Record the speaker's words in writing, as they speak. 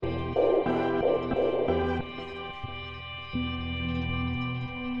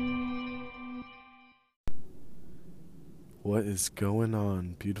What is going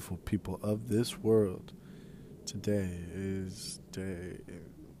on, beautiful people of this world? Today is day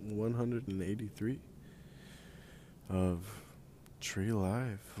 183 of Tree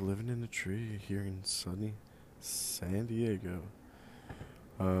Life, living in a tree here in sunny San Diego.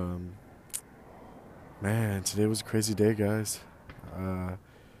 Um, Man, today was a crazy day, guys. Uh,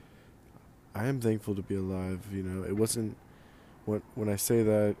 I am thankful to be alive. It wasn't when I say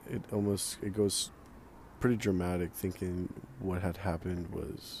that it goes pretty dramatic, thinking what had happened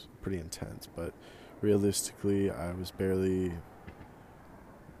was pretty intense, but realistically I was barely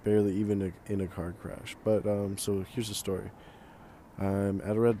even in a car crash. But so here's the story. I'm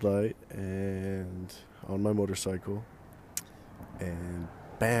at a red light and on my motorcycle, and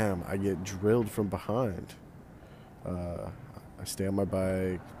bam, I get drilled from behind. uh, I stay on my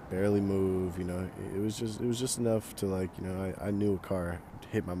bike, barely move. It was just enough to, like, I knew a car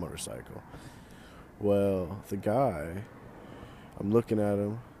hit my motorcycle. Well, the guy, I'm looking at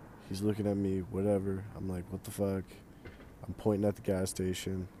him. He's looking at me, whatever. I'm like, what the fuck? I'm pointing at the gas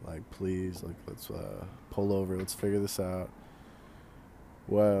station, like, please, like, let's pull over. Let's figure this out.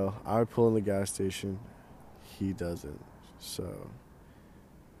 Well, I pull in the gas station. He doesn't. So,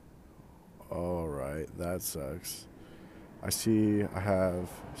 alright, that sucks. I have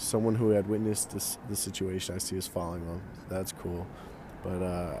someone who had witnessed the situation. I see is following him. That's cool. But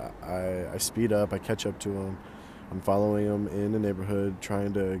I speed up. I catch up to him. I'm following him in the neighborhood,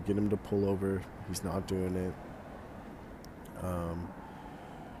 trying to get him to pull over. He's not doing it.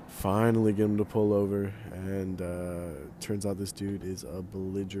 Finally get him to pull over, and turns out this dude is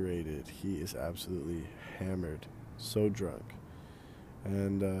obliterated. He is absolutely hammered, so drunk.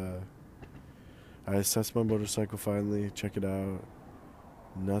 And I assess my motorcycle finally, check it out.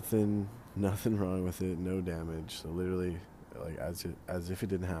 Nothing wrong with it, no damage. So literally, like, as if it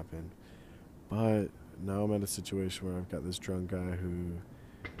didn't happen. But now I'm at a situation where I've got this drunk guy who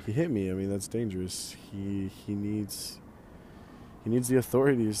he hit me. I mean, that's dangerous. He needs the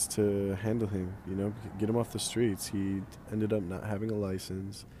authorities to handle him. Get him off the streets. He ended up not having a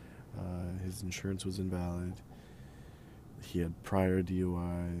license. His insurance was invalid. He had prior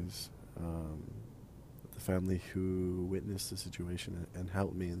DUIs. The family who witnessed the situation and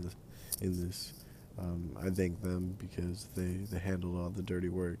helped me in this, I thank them because they handled all the dirty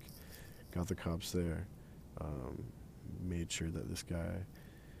work, got the cops there, made sure that this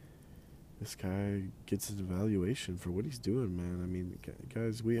guy gets his evaluation for what he's doing, man. I mean,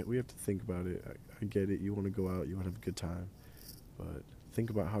 guys, we have to think about it. I get it. You want to go out, you want to have a good time, but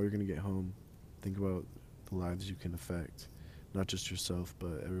think about how you're going to get home. Think about the lives you can affect, not just yourself,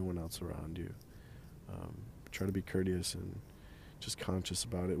 but everyone else around you. Try to be courteous and just conscious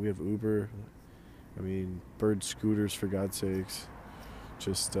about it. We have Uber. I mean, Bird scooters, for God's sakes.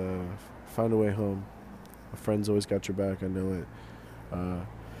 Just find a way home. A friend's always got your back. I know it.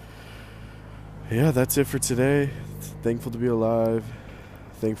 Yeah, that's it for today. Thankful to be alive.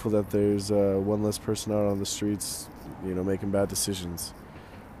 Thankful that there's one less person out on the streets, making bad decisions.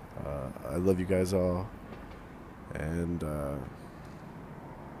 I love you guys all. And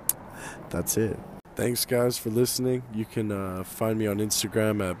that's it. Thanks, guys, for listening. You can find me on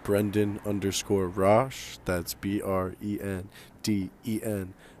Instagram at Brendan_Rosh. That's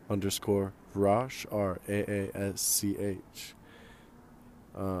BRENDEN_Rosh, RAASCH.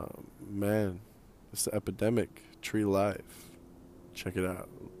 Man, it's the epidemic. Tree Life. Check it out.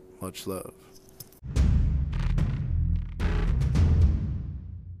 Much love.